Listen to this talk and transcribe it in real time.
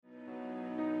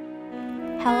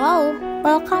Hello,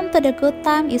 welcome to the Good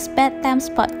Time is Bad Times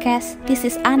podcast. This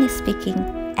is Annie speaking,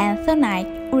 and tonight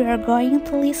we are going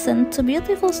to listen to a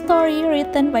beautiful story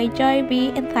written by Joy B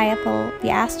entitled The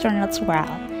Astronaut's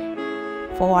World.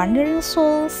 For wandering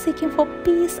souls seeking for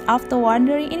peace after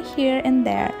wandering in here and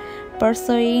there,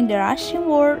 pursuing the rushing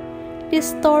world,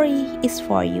 this story is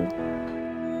for you.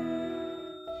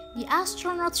 The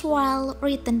Astronaut's World,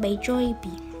 written by Joy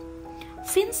B.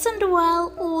 Vincent de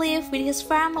Waal lived with his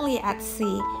family at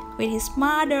sea, with his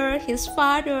mother, his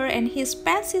father, and his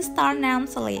pet sister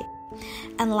Nancy.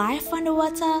 And life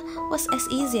underwater was as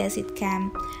easy as it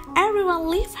can. Everyone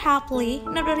lived happily,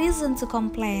 not a reason to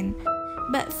complain.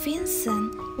 But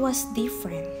Vincent was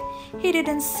different. He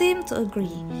didn't seem to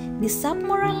agree. The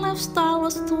submarine lifestyle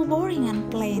was too boring and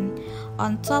plain.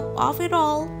 On top of it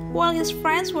all, while his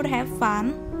friends would have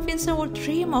fun, Vincent would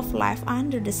dream of life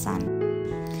under the sun.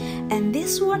 And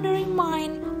this wandering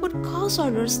mind would cause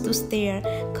others to stare,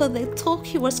 cause they thought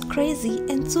he was crazy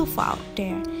and too far out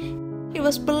there. He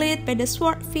was bullied by the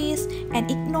swordfish and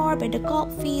ignored by the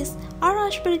goldfish,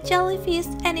 rushed by the jellyfish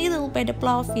and eaten by the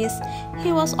blowfish.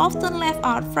 He was often left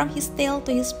out from his tail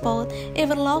to his boat,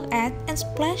 even looked at and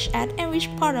splashed at and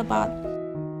wished part about.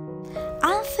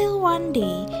 Until one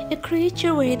day, a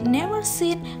creature we had never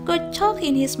seen got choked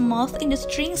in his mouth in the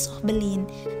strings of baleen.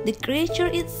 The creature,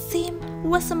 it seemed,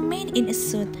 was a man in a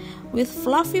suit, with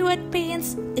fluffy white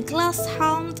pants, a glass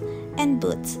helmet, and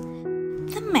boots.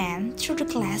 The man through the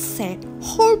glass said,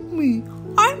 "Help me!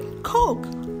 I'm Coke!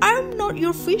 I'm not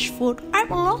your fish food, I'm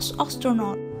a lost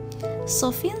astronaut." So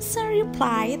Vincent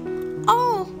replied,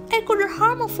 "Oh, I couldn't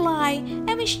harm a fly.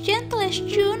 I'm as gentle as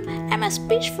June, I'm as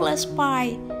peaceful as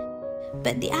pie."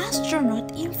 But the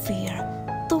astronaut, in fear,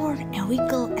 turned and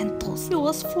wiggled and tossed. He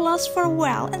was flushed for a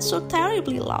while and so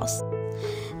terribly lost.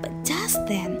 But just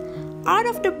then, out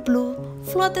of the blue,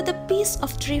 floated a piece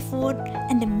of driftwood,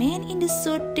 and the man in the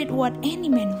suit did what any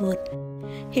man would.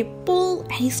 He pulled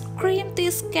and he screamed to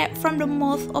escape from the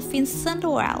mouth of Vincent de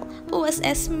Waal, who was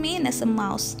as mean as a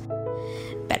mouse.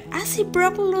 But as he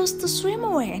broke loose to swim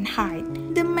away and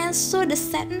hide, the man saw the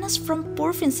sadness from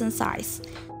poor Vincent's eyes.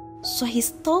 So he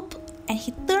stopped and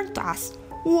he turned to us.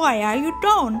 "Why are you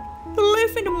down? You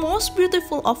live in the most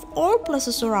beautiful of all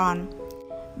places around."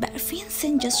 But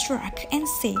Vincent just shrugged and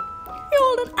said, "You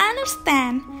all don't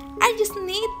understand. I just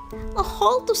need a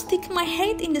hole to stick my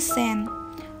head in the sand."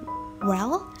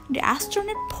 Well, the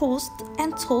astronaut paused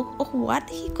and thought of what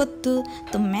he could do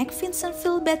to make Vincent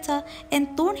feel better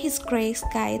and turn his gray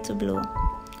sky to blue.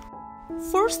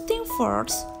 "First thing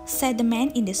first," said the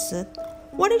man in the suit.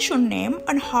 "What is your name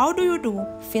and how do you do?"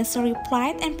 Vincent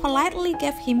replied and politely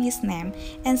gave him his name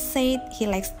and said he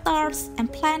liked stars and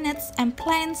planets and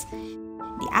planes.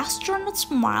 The astronaut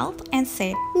smiled and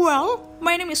said, "Well,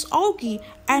 my name is Augie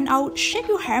and I would shake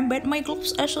your hand but my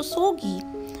gloves are so soggy."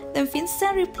 Then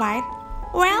Vincent replied,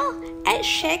 "Well, I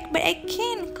shake but I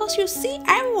can't cause you see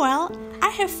I'm well, I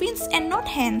have fins and not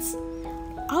hands."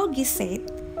 Augie said,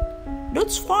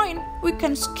 "That's fine, we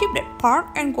can skip that part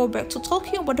and go back to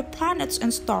talking about the planets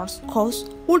and stars, cause,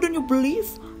 wouldn't you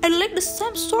believe, I like the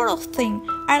same sort of thing.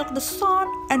 I like the sun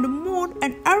and the moon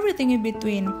and everything in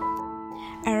between."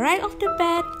 And right off the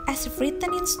bat, as if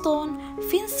written in stone,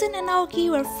 Vincent and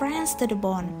Augie were friends to the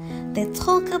bone. They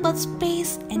talked about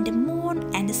space and the moon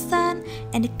and the sun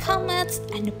and the comets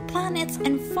and the planets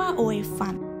and faraway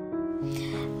fun.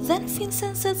 Then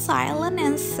Vincent sat silent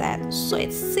and said, so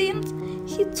it seemed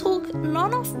he thought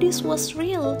none of this was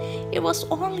real, it was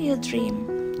only a dream.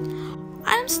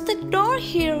 "I'm stuck down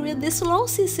here with this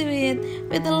lousy seaweed,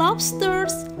 with the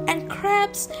lobsters and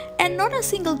crabs and not a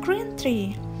single green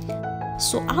tree."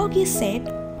 So Augie said,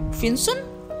 "Vincent,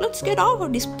 let's get out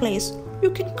of this place. You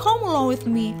can come along with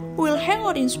me, we'll hang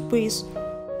out in space."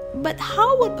 "But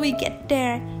how would we get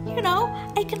there? You know,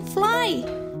 I can fly."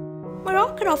 "My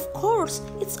rocket, of course,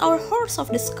 it's our horse of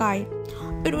the sky.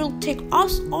 It will take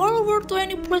us all over to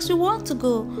any place we want to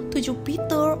go, to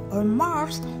Jupiter or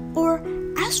Mars or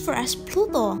as far as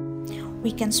Pluto.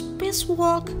 We can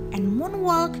spacewalk and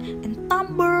moonwalk and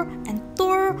tumble and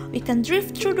tour. We can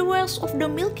drift through the waves of the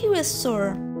Milky Way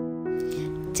shore."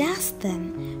 Just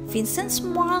then, Vincent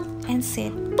smiled and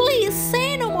said, "Please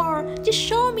say no more. Just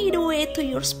show me the way to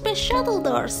your space shuttle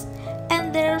doors.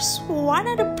 And there's one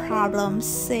other problem.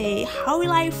 Say, how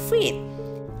will I fit?"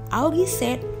 Augie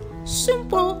said,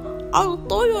 "Simple. I'll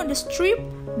tow you on the strip.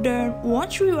 Then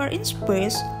once we are in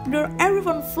space, there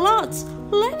everyone floats,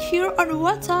 like here on the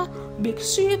water, big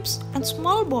ships and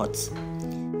small boats."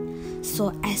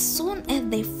 So as soon as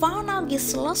they found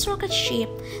Augie's lost rocket ship,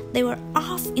 they were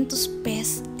off into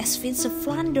space as Vincent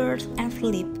floundered and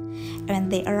flipped. And when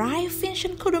they arrived,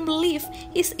 Vincent couldn't believe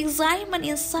his excitement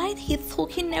inside. He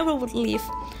thought he never would leave.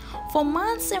 For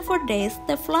months and for days,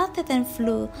 they floated and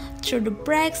flew through the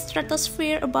black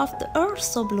stratosphere above the earth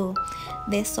so blue.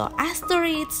 They saw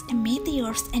asteroids and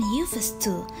meteors and UFOs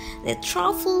too. They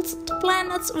traveled to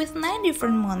planets with 9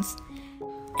 different moons.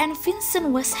 And Vincent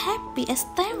was happy as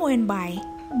time went by.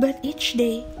 But each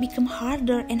day became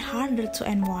harder and harder to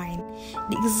unwind.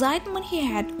 The excitement he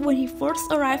had when he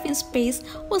first arrived in space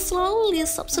was slowly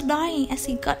subsiding as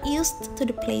he got used to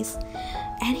the place.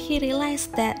 And he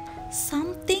realized that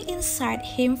something inside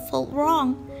him felt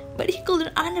wrong, but he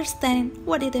couldn't understand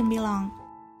what didn't belong.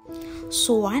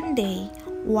 So one day,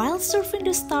 while surfing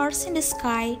the stars in the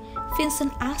sky,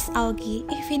 Vincent asked Augie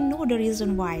if he knew the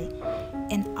reason why.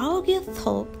 And Augie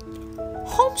thought,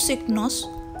 "Homesickness,"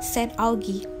 said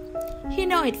Augie. He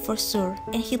knew it for sure,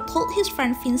 and he told his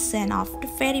friend Vincent of the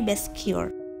very best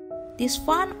cure. This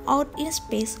fun out in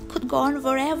space could go on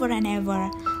forever and ever.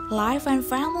 Life and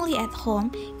family at home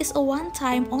is a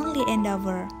one-time only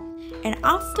endeavor. And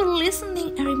after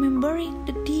listening and remembering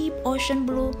the deep ocean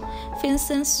blue,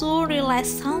 Vincent soon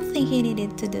realized something he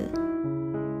needed to do.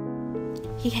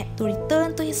 He had to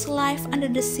return to his life under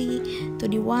the sea, to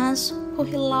the ones who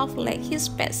he loved like his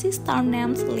pet sister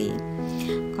named Lee.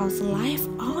 Cause life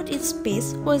out in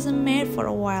space wasn't made for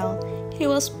a while. He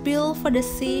was built for the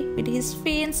sea with his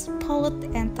fins, paws,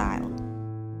 and tail.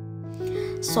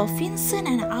 So Vincent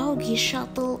and Augie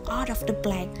shuttled out of the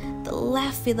black. They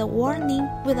left with a warning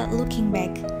without looking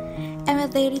back. And when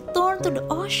they returned to the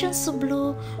ocean so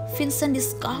blue, Vincent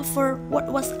discovered what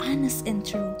was honest and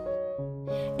true.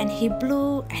 And he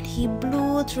blew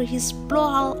through his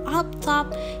blowhole up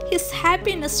top. His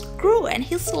happiness grew and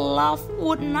his love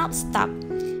would not stop.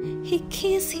 He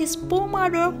kissed his poor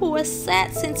mother who was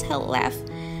sad since he left.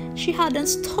 She hadn't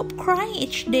stopped crying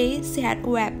each day she had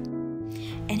wept.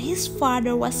 And his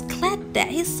father was glad that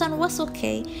his son was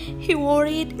okay. He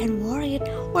worried and worried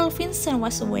while Vincent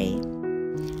was away.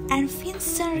 And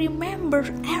Vincent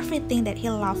remembered everything that he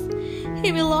loved.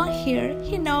 He belonged here,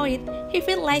 he knew it, he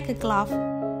felt like a glove.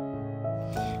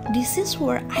 This is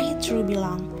where I truly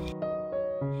belong.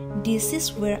 This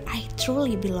is where I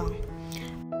truly belong.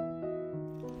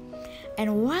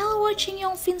 And while watching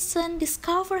young Vincent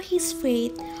discover his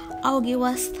fate, Augie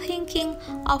was thinking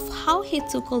of how he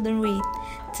too couldn't wait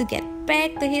to get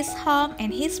back to his home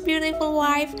and his beautiful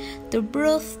wife, to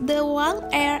breathe the wild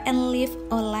air and live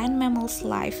a land mammal's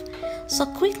life. So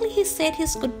quickly he said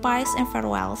his goodbyes and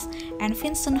farewells, and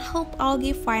Vincent helped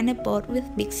Augie find a boat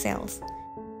with big sails.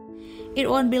 It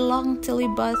won't be long till we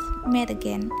both meet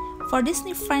again, for this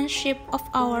new friendship of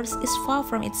ours is far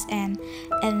from its end,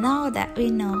 and now that we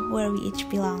know where we each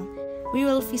belong, we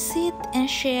will visit and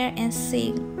share and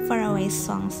sing faraway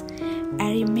songs.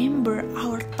 I remember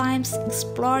our times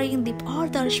exploring deep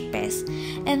outer space,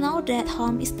 and now that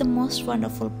home is the most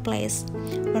wonderful place,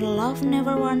 where love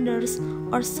never wanders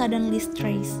or suddenly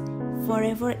strays.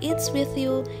 Forever it's with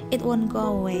you, it won't go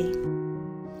away.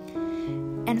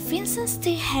 And Vincent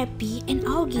stayed happy and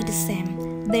Augie the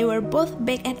same. They were both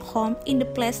back at home in the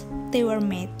place they were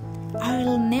made. I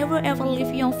will never ever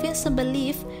leave young Vincent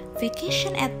believe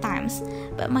vacation at times,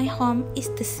 but my home is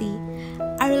the sea.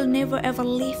 I will never ever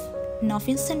leave, no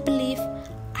Vincent believe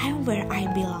I'm where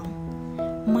I belong.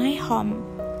 My home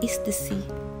is the sea.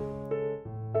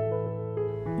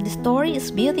 The story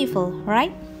is beautiful,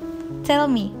 right? Tell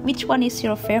me, which one is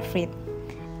your favorite?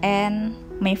 And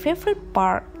my favorite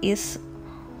part is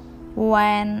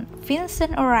when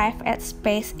Vincent arrived at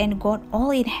space and got all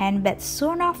in hand, but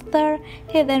soon after,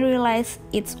 he then realized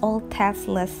it's all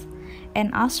tasteless.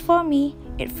 And as for me,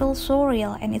 it feels so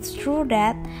real, and it's true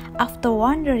that after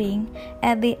wandering,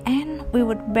 at the end we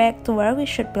would back to where we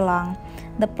should belong,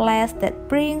 the place that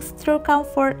brings true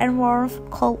comfort and warmth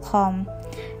called home.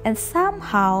 And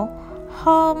somehow,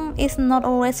 home is not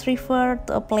always referred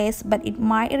to a place, but it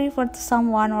might refer to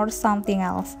someone or something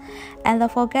else. And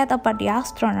don't forget about the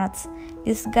astronauts.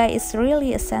 This guy is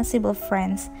really a sensible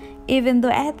friend, even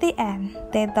though at the end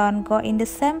they don't go in the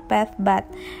same path, but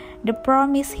the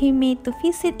promise he made to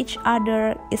visit each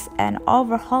other is an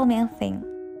overwhelming thing.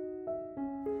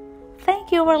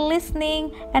 Thank you for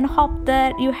listening and hope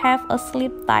that you have a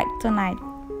sleep tight tonight.